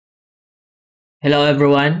Hello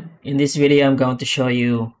everyone. In this video, I'm going to show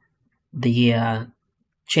you the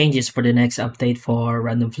changes for the next update for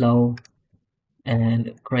Random Flow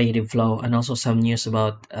and Creative Flow, and also some news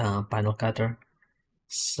about Panel Cutter.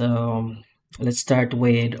 So let's start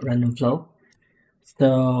with Random Flow.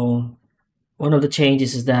 So one of the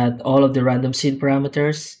changes is that all of the random seed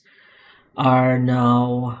parameters are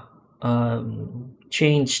now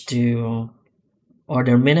changed to, or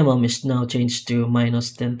their minimum is now changed to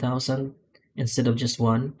minus 10,000 instead of just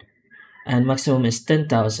 1, and maximum is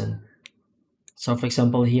 10,000. So for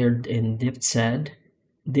example, here in dipped seed,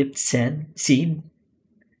 you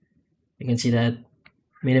can see that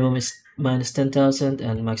minimum is minus 10,000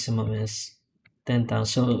 and maximum is 10,000.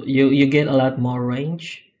 So you get a lot more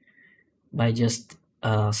range by just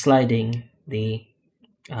sliding the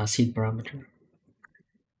seed parameter.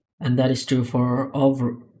 And that is true for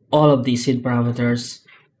all of the seed parameters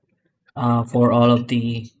for all of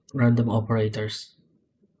the random operators.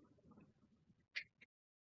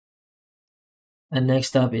 And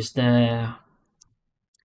next up is the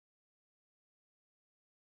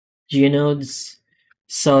geonodes.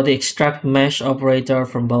 So the extract mesh operator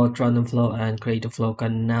from both random flow and creative flow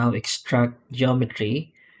can now extract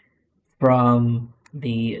geometry from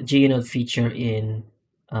the geonode feature in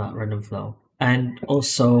random flow, and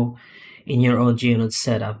also in your own geonode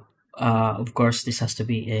setup. Of course, this has to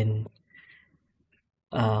be in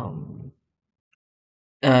um,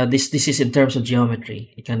 this is in terms of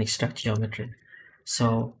geometry. You can extract geometry.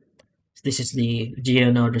 So this is the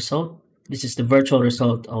geonode result. This is the virtual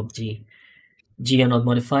result of the geonode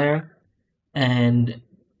modifier. And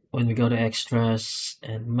when we go to extras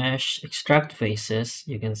and mesh extract faces,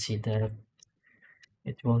 you can see that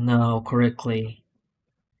it will now correctly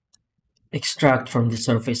extract from the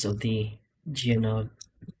surface of the geonode.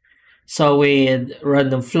 So with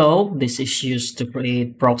random flow, this is used to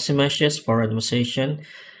create proxy meshes for randomization.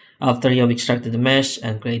 After you have extracted the mesh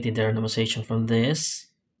and created the randomization from this,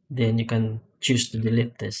 then you can choose to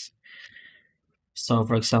delete this. So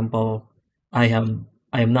for example, I am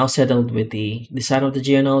now settled with the design of the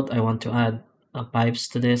geonode. I want to add pipes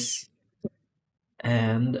to this,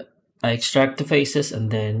 and I extract the faces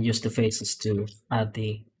and then use the faces to add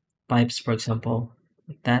the pipes, for example,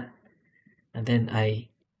 like that. And then I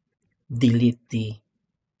delete the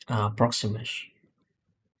proxy mesh.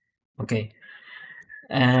 Okay,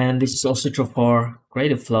 and this is also true for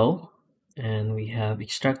Creative Flow. And we have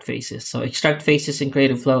extract faces. So extract faces in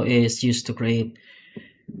Creative Flow is used to create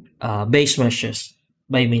base meshes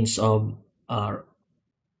by means of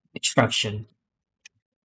extraction.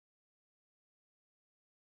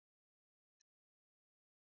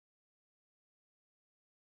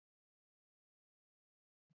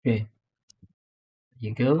 Okay, there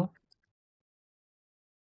you go.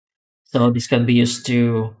 So this can be used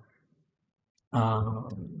to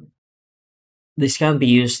this can be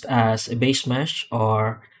used as a base mesh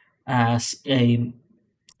or as a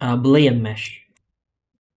Boolean mesh.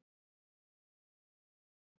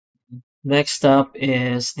 Next up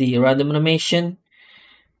is the random animation.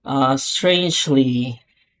 Strangely,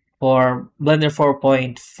 for Blender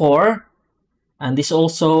 4.4, and this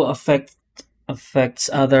also affects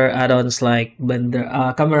other add-ons like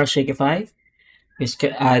Blender Camera Shakeify, which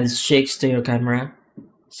adds shakes to your camera.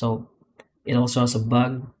 So it also has a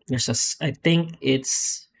bug. I think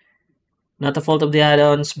it's not the fault of the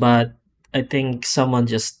add-ons, but I think someone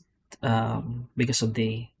just because of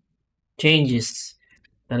the changes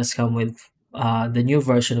that has come with the new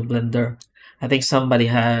version of Blender, I think somebody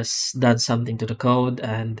has done something to the code,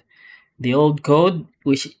 and the old code,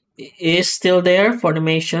 which is still there for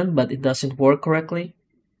animation, but it doesn't work correctly.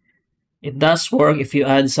 It does work if you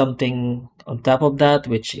add something on top of that,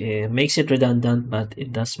 which makes it redundant, but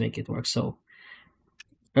it does make it work. So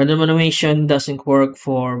random animation doesn't work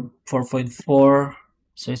for 4.4,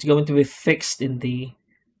 so it's going to be fixed in the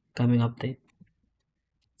coming update.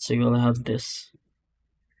 So you'll have this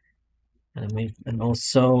animation, and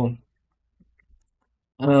also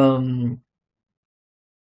um,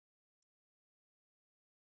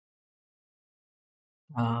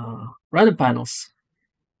 random panels.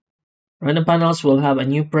 Random panels will have a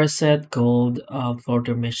new preset called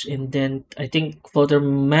Floater Mesh Indent. I think Floater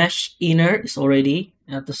Mesh Inner is already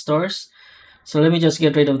at the stores. So let me just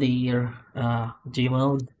get rid of the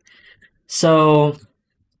Gmode. So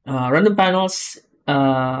random panels,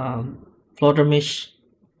 Floater Mesh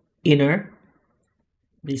Inner.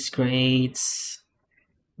 This creates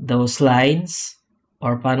those lines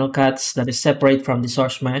or panel cuts that is separate from the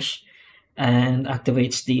source mesh and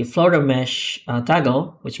activates the floater mesh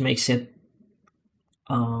toggle, which makes it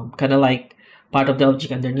kind of like part of the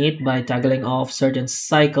object underneath by toggling off certain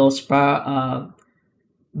cycles,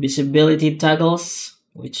 visibility toggles,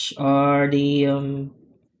 which are the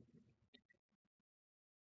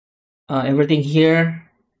everything here.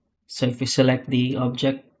 So if we select the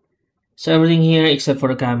object, so everything here except for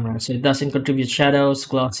the camera. So it doesn't contribute shadows,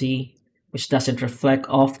 glossy, which doesn't reflect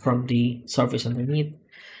off from the surface underneath.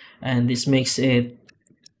 And this makes it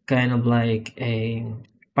kind of like a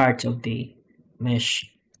part of the mesh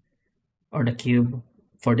or the cube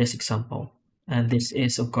for this example. And this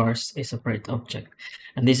is of course a separate object.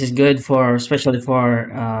 And this is good for especially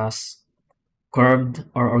for curved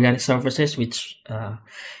or organic surfaces which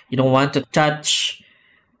you don't want to touch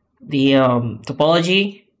the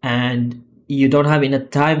topology and you don't have enough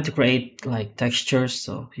time to create like textures,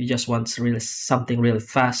 so you just want really something really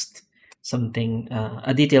fast, something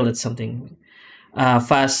a detail that's something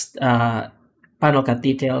fast panel cut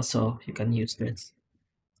detail, so you can use this.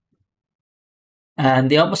 And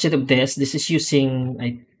the opposite of this is using,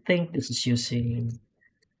 I think this is using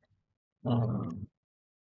um,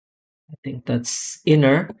 I think that's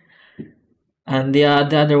inner. And the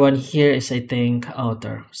other one here is, I think,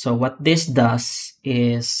 outer. So what this does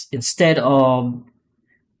is instead of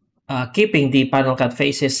keeping the panel cut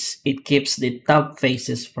faces, it keeps the top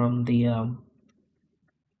faces from the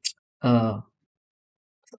uh,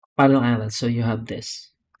 panel island. So you have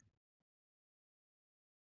this.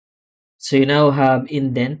 So you now have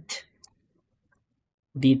indent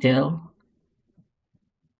detail.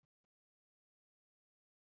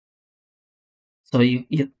 So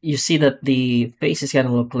you see that the face is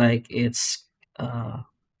gonna look like it's uh,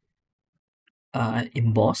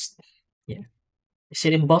 embossed. Yeah, is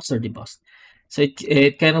it embossed or debossed? So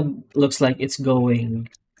it kind of looks like it's going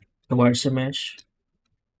towards the mesh.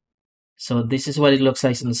 So this is what it looks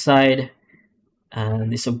like on the side,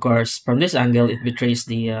 and this, of course, from this angle, it betrays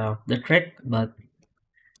the trick. But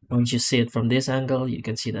once you see it from this angle, you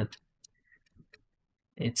can see that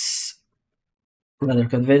it's rather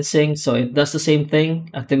convincing. So it does the same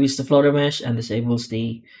thing, activates the floater mesh and disables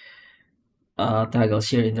the toggles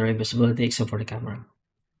here in the reversibility except for the camera.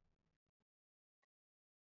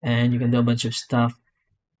 And you can do a bunch of stuff.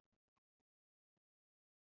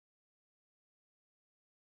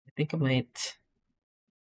 I think I might.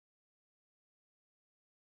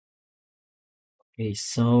 Okay,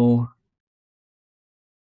 so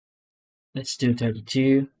let's do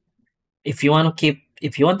 32. If you want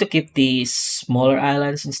to keep the smaller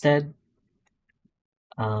islands instead,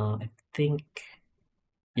 I think,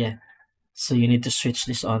 yeah. So you need to switch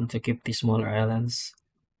this on to keep the smaller islands.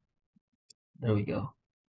 There we go.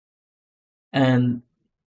 And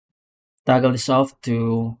toggle this off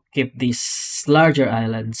to keep these larger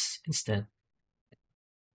islands instead.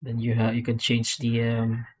 Then you can change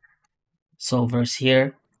the solvers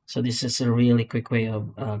here. So this is a really quick way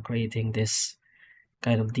of creating this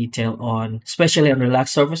kind of detail on, especially on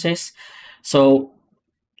relaxed surfaces. So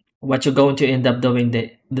what you're going to end up doing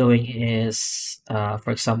is,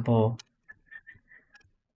 for example,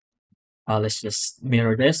 let's just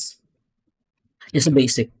mirror this. It's a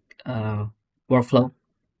basic uh, workflow.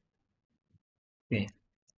 Okay.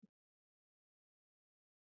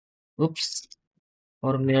 Oops.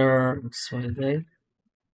 Auto mirror.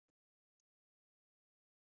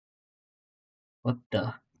 What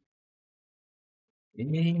the?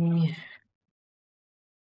 Eh,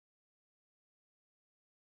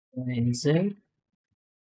 is it?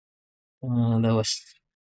 That was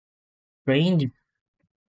strange.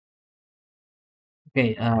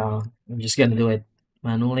 Okay. I'm just gonna do it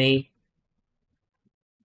manually.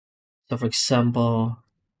 So, for example,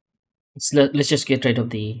 let's just get rid of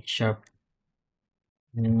the sharp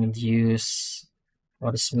and use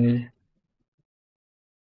auto smooth.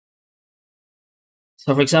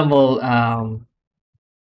 So, for example,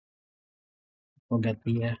 forget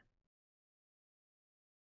the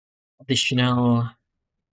additional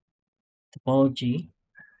topology.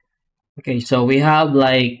 Okay, so we have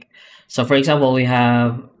like, so for example, we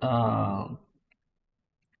have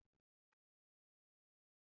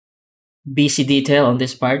BC detail on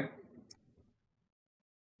this part,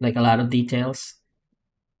 like a lot of details.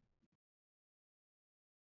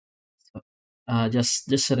 So,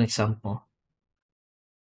 just an example.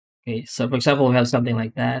 Okay, so for example, we have something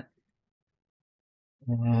like that.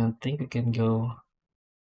 I think we can go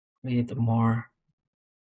create more,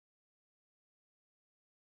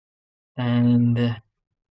 and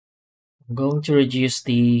I'm going to reduce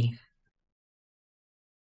the,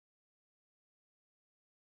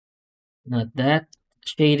 not that,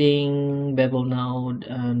 shading bevel node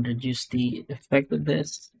and reduce the effect of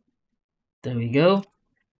this. There we go.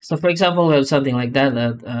 So for example, we have something like that,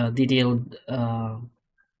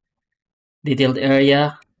 detailed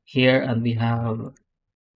area here, and we have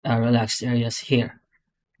relaxed areas here.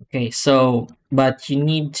 Okay, so but you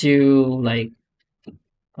need to like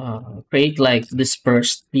create like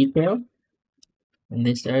dispersed detail in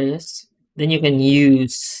these areas. Then you can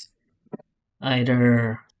use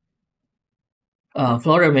either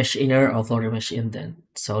Floater Mesh Inner or Floater Mesh Indent.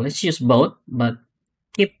 So let's use both, but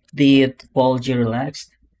keep the topology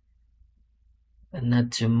relaxed and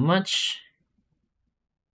not too much.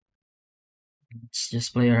 Let's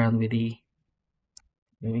just play around with the,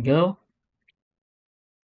 there we go.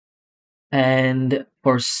 And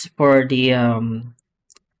for the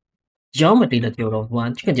geometry that you don't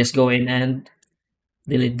want, you can just go in and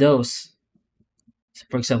delete those. So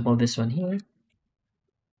for example, this one here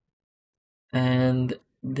and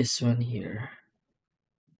this one here.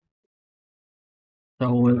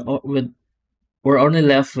 So we're only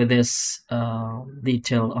left with this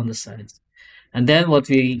detail on the sides. And then what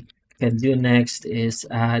we can do next is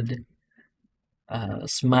add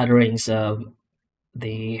smatterings of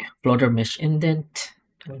the floater mesh indent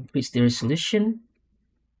to increase the resolution.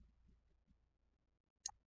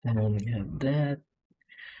 And we have that.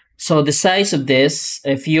 So the size of this,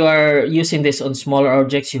 if you are using this on smaller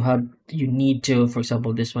objects, you need to, for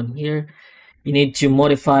example, this one here, you need to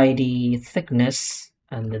modify the thickness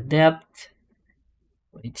and the depth.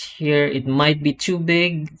 Right here, it might be too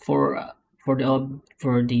big for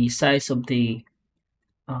the size of the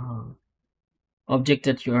uh, object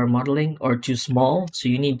that you are modeling, or too small. So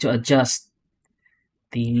you need to adjust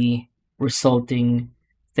the resulting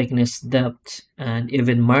thickness, depth, and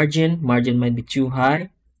even margin. Margin might be too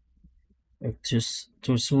high or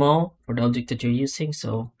too small for the object that you're using.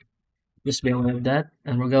 So just be aware of that.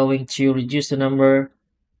 And we're going to reduce the number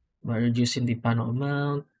by reducing the panel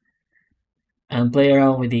amount and play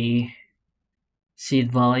around with the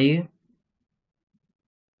seed value.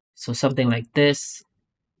 So something like this.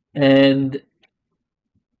 And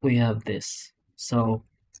we have this. So,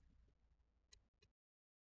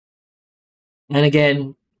 and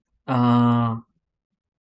again,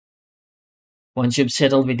 once you've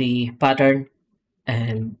settled with the pattern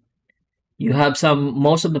and you have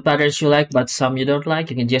most of the patterns you like, but some you don't like,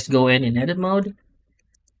 you can just go in edit mode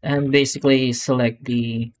and basically select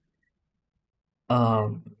the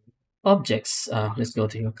um, objects. Let's go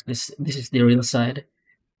to this. This is the real side.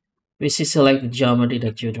 Basically select the geometry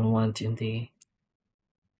that you don't want in the,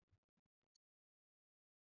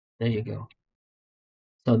 there you go.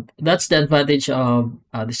 So that's the advantage of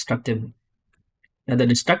the destructive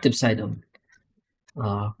side of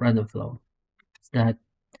random flow, that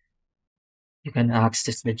you can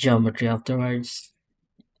access the geometry afterwards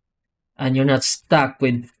and you're not stuck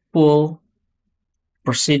with full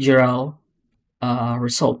procedural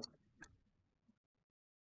result.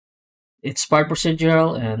 It's part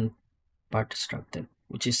procedural and part destructive,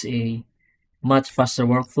 which is a much faster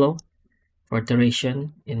workflow for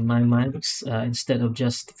iteration in my mind, instead of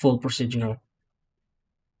just full procedural.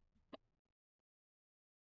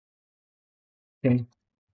 Okay,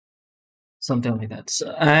 something like that.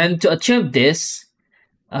 So, and to achieve this,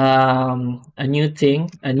 a new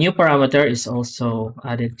parameter is also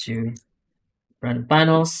added to random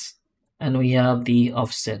panels, and we have the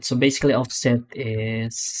offset. So basically, offset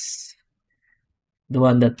is the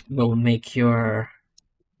one that will make your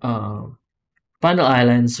panel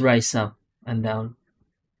islands rise up and down.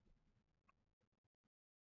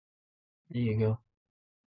 There you go.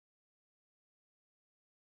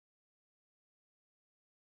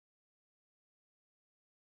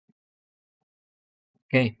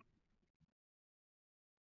 Okay.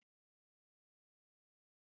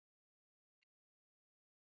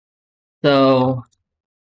 So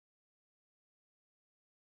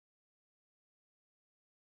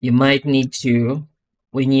you might need to,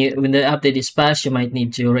 when the update is passed, you might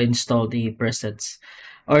need to reinstall the presets,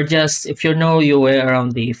 or just if you know your way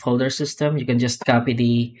around the folder system, you can just copy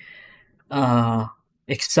the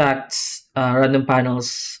exact random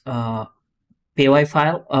panels py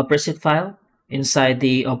file, preset file inside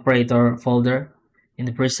the operator folder in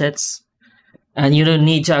the presets, and you don't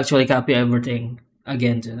need to actually copy everything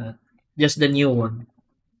again to that, just the new one.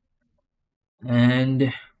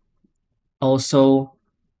 And also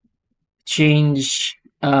change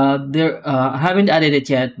I haven't added it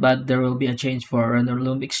yet, but there will be a change for render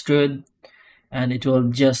loom extrude, and it will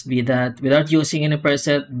just be that without using any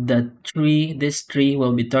preset, this tree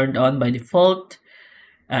will be turned on by default,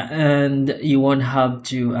 and you won't have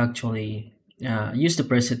to actually use the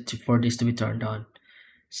preset for this to be turned on.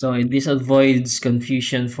 So this avoids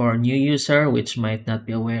confusion for a new user which might not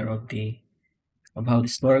be aware of the of how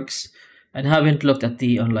this works, and haven't looked at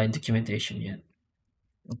the online documentation yet.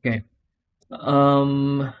 Okay.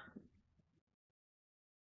 Um.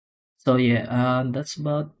 So yeah. That's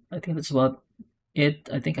about. I think that's about it.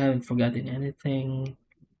 I think I haven't forgotten anything.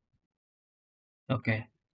 Okay.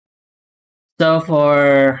 So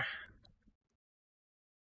for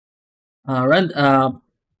run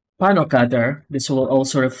panel cutter, this will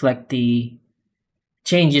also reflect the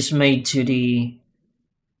changes made to the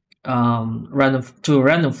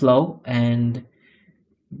random flow, and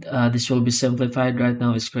this will be simplified. Right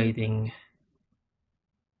now is creating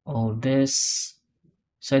all this.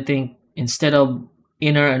 So I think instead of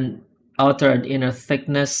inner and outer and inner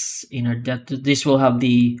thickness, inner depth, this will have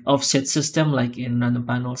the offset system like in random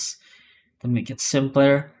panels to make it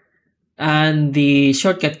simpler. And the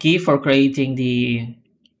shortcut key for creating the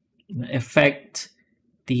effect,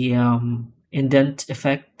 the indent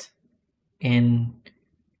effect in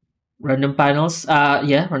random panels,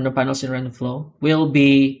 random panels in random flow will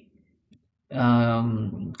be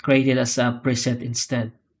created as a preset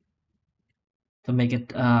instead to make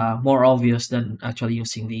it more obvious than actually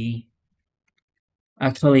using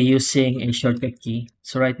a shortcut key.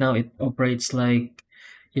 So right now it operates like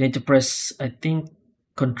you need to press, I think,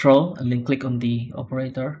 control and then click on the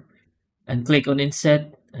operator and click on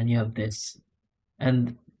inset, and you have this.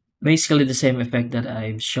 And basically the same effect that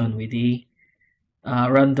I've shown with the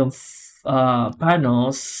panels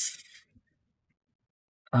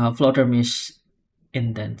floater mesh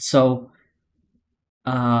indent. So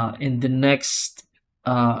in the next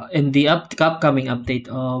in the upcoming update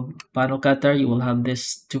of panel cutter, you will have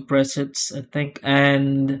this two presets, I think.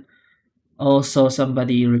 And also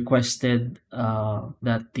somebody requested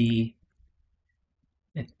that the,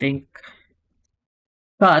 I think,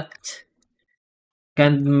 cut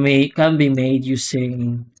can be made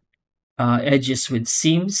using edges with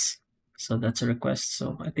seams. So that's a request.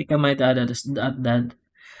 So I think I might add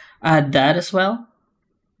that as well.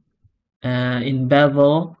 In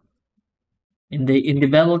bevel, in the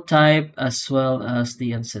bevel type as well as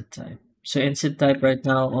the inset type. So inset type right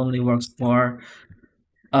now only works for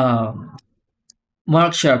um,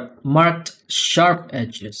 marked sharp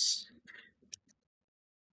edges.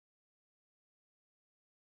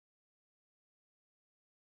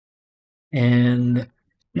 And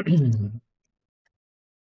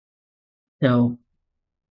so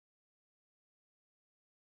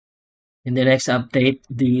in the next update,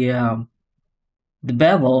 the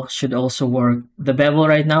bevel should also work. The bevel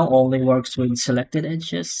right now only works with selected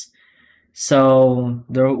edges. So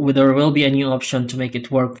there will be a new option to make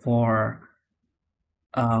it work for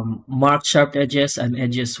marked sharp edges and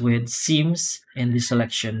edges with seams in the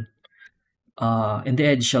selection, in the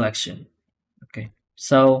edge selection. Okay,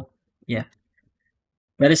 so yeah,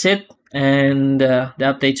 that is it, and the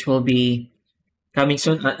updates will be coming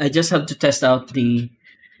soon. I just have to test out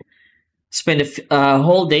spend a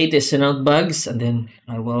whole day testing out bugs, and then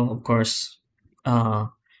I will of course uh,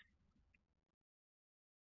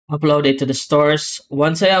 upload it to the stores.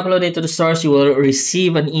 Once I upload it to the stores, you will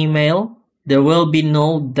receive an email. There will be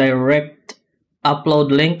no direct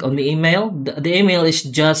upload link on the email. The email is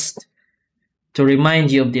just to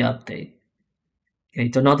remind you of the update. Okay,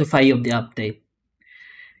 to notify you of the update.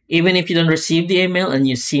 Even if you don't receive the email and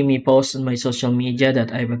you see me post on my social media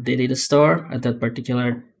that I've updated the store at that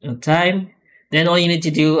particular time, then all you need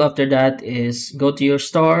to do after that is go to your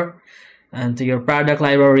store and to your product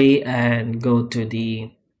library and go to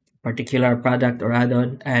the particular product or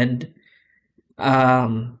add-on and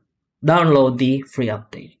download the free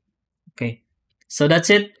update. Okay, so that's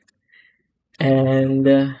it,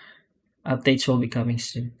 and updates will be coming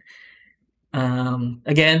soon.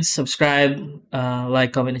 Again, subscribe,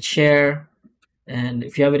 like, comment, and share. And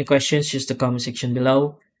if you have any questions, use the comment section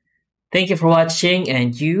below. Thank you for watching,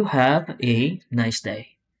 and you have a nice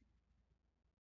day.